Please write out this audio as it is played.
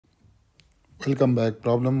Welcome back.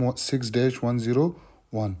 Problem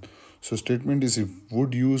 6-101. So statement is if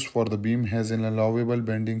wood used for the beam has an allowable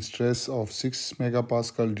bending stress of 6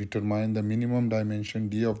 megapascal, determine the minimum dimension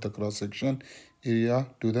D of the cross section area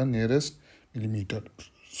to the nearest millimeter.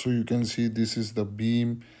 So you can see this is the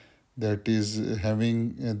beam that is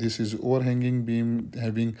having this is overhanging beam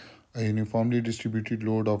having a uniformly distributed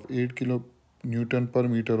load of 8 kilo Newton per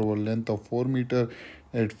meter over length of 4 meter.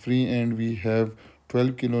 At free end we have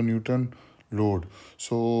 12 kilonewton load.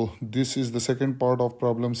 So this is the second part of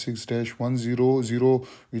problem 6-100,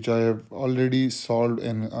 which I have already solved,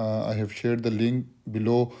 and I have shared the link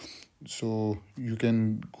below, so you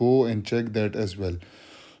can go and check that as well.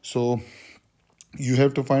 So you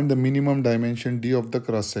have to find the minimum dimension D of the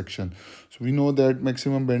cross section. So we know that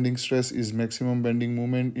maximum bending stress is maximum bending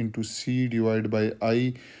moment into C divided by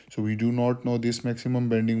I. So we do not know this maximum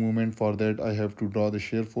bending moment. For that I have to draw the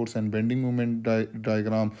shear force and bending moment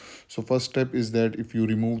diagram. So first step is that if you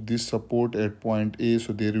remove this support at point A,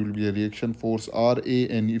 so there will be a reaction force RA,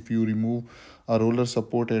 and if you remove a roller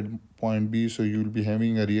support at point B, so you will be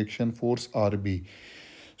having a reaction force RB.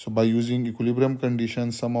 So by using equilibrium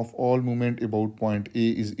condition, sum of all moment about point A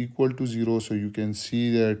is equal to 0. So you can see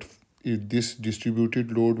that if this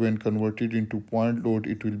distributed load when converted into point load,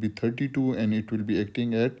 it will be 32 and it will be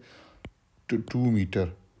acting at 2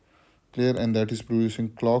 meter. Clear? And that is producing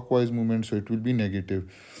clockwise movement, so it will be negative.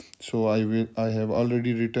 So I have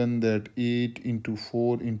already written that 8 into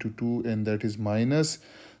 4 into 2, and that is minus.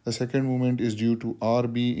 The second movement is due to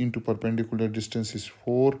RB into perpendicular distance is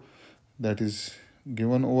 4. That is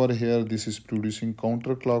given over here. This is producing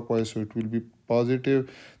counterclockwise, so it will be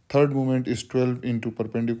positive. Third moment is 12 into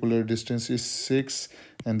perpendicular distance is 6,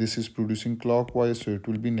 and this is producing clockwise, so it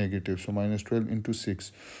will be negative. So minus 12 into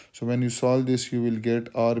 6. So when you solve this, you will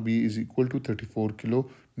get RB is equal to 34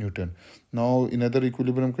 kilonewton. Now in other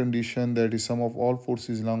equilibrium condition, that is sum of all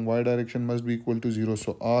forces along y direction must be equal to 0.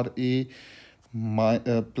 So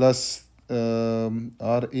plus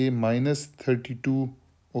RA minus 32.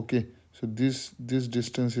 Okay, so this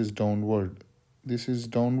distance is downward, this is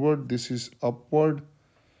downward, this is upward,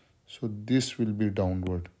 so this will be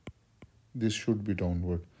downward, this should be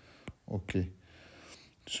downward. Okay,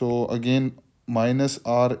 so again minus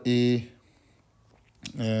RA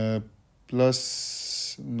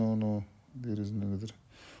plus no, there is another.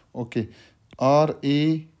 Okay, RA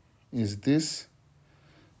is this,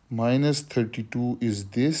 minus 32 is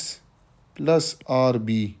this, plus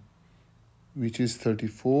RB, which is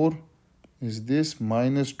 34, is this,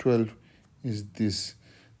 minus 12 is this.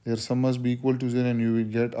 Their sum must be equal to 0, and you will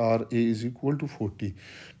get RA is equal to 40.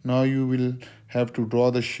 Now you will have to draw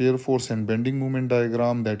the shear force and bending moment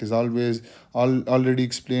diagram. That is already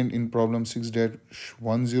explained in problem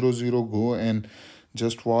 6-100. Go and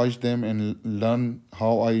just watch them and learn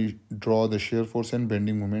how I draw the shear force and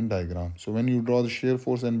bending moment diagram. So when you draw the shear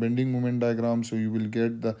force and bending moment diagram, so you will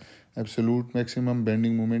get the absolute maximum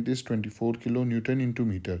bending moment is 24 kilonewton into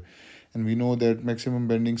meter. And we know that maximum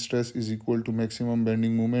bending stress is equal to maximum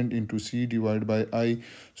bending moment into C divided by I.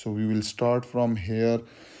 So we will start from here.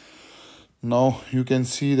 Now you can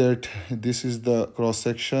see that this is the cross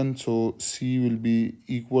section. So C will be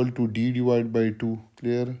equal to D divided by 2.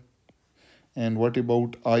 Clear? And what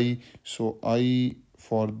about I? So I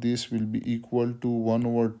for this will be equal to 1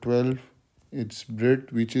 over 12. Its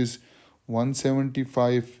breadth, which is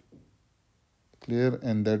 175. Clear?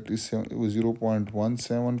 And that is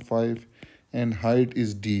 0.175, and height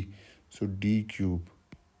is D, so D cube,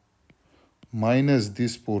 minus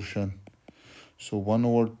this portion, so 1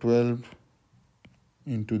 over 12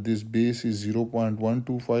 into this base is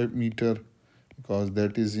 0.125 meter, because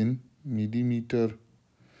that is in millimeter,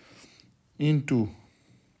 into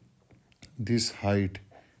this height,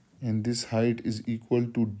 and this height is equal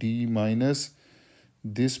to D minus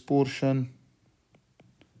this portion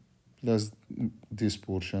plus this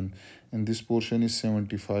portion, and this portion is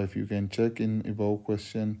 75. You can check in above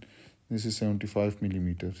question, this is 75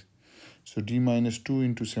 millimeters. So D minus 2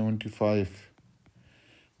 into 75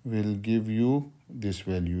 will give you this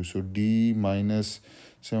value. So D minus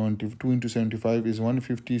 72 into 75 is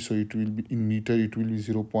 150, so it will be in meter, it will be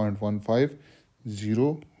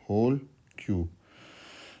 0.150 whole cube.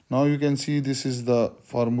 Now you can see this is the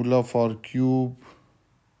formula for cube.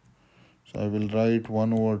 So I will write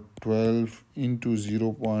 1 over 12 into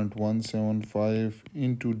 0.175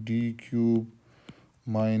 into D cube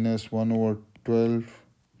minus 1 over 12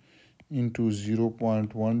 into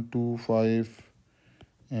 0.125,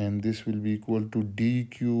 and this will be equal to D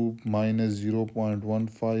cube minus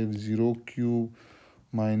 0.150 cube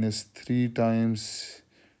minus 3 times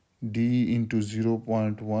D into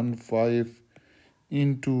 0.15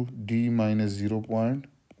 into d minus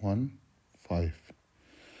 0.15.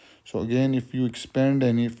 So again, if you expand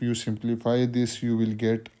and if you simplify this, you will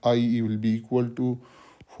get I will be equal to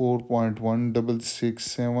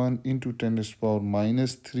 4.1667 into 10 to the power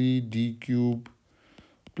minus 3 d cube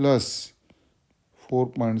plus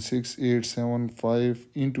 4.6875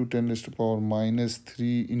 into 10 to the power minus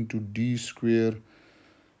 3 into d square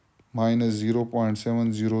minus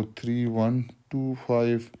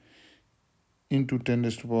 0.703125 into 10 to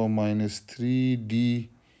the power minus 3d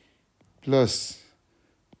plus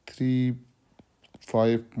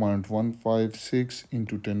 5.156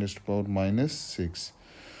 into 10 to the power minus 6.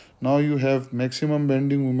 Now you have maximum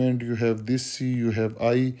bending moment, you have this C, you have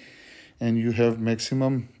I, and you have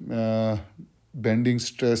maximum bending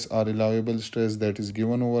stress or allowable stress that is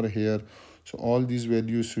given over here. So all these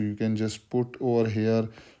values, so you can just put over here.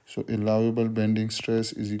 So allowable bending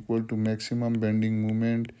stress is equal to maximum bending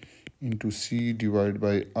moment into C divided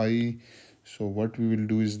by I. So what we will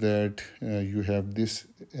do is that you have this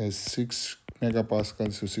as 6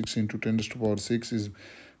 megapascal. So 6 into 10 to the power 6 is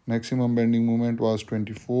maximum bending moment was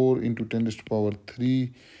 24 into 10 to the power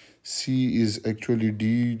 3. C is actually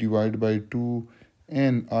D divided by 2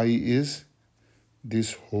 and I is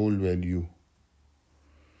this whole value.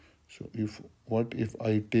 So if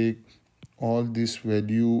I take all this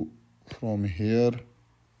value from here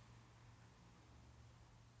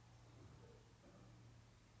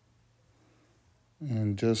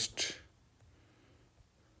and just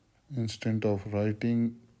instead of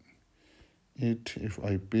writing it, if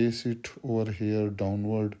I paste it over here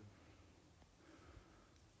downward,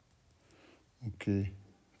 okay.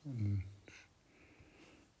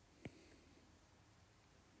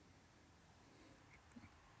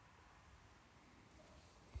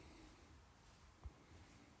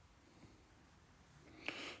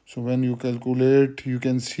 So when you calculate, you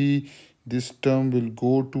can see this term will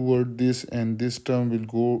go toward this and this term will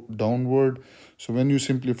go downward. So when you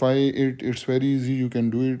simplify it, it's very easy. You can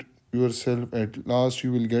do it yourself. At last,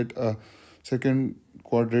 you will get a second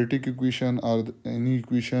quadratic equation or any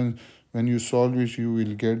equation. When you solve it, you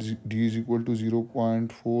will get d is equal to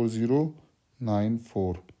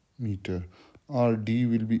 0.4094 meter, or d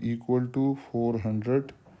will be equal to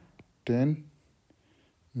 410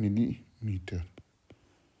 millimeter.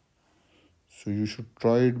 So you should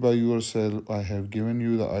try it by yourself. I have given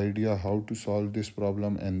you the idea how to solve this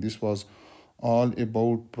problem, and this was all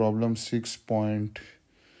about problem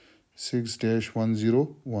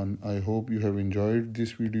 6.6-101. I hope you have enjoyed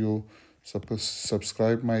this video.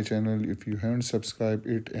 Subscribe my channel if you haven't subscribed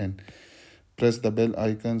it, and press the bell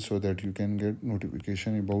icon so that you can get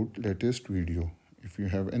notification about latest video. If you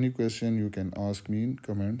have any question, you can ask me in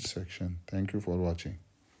comment section. Thank you for watching.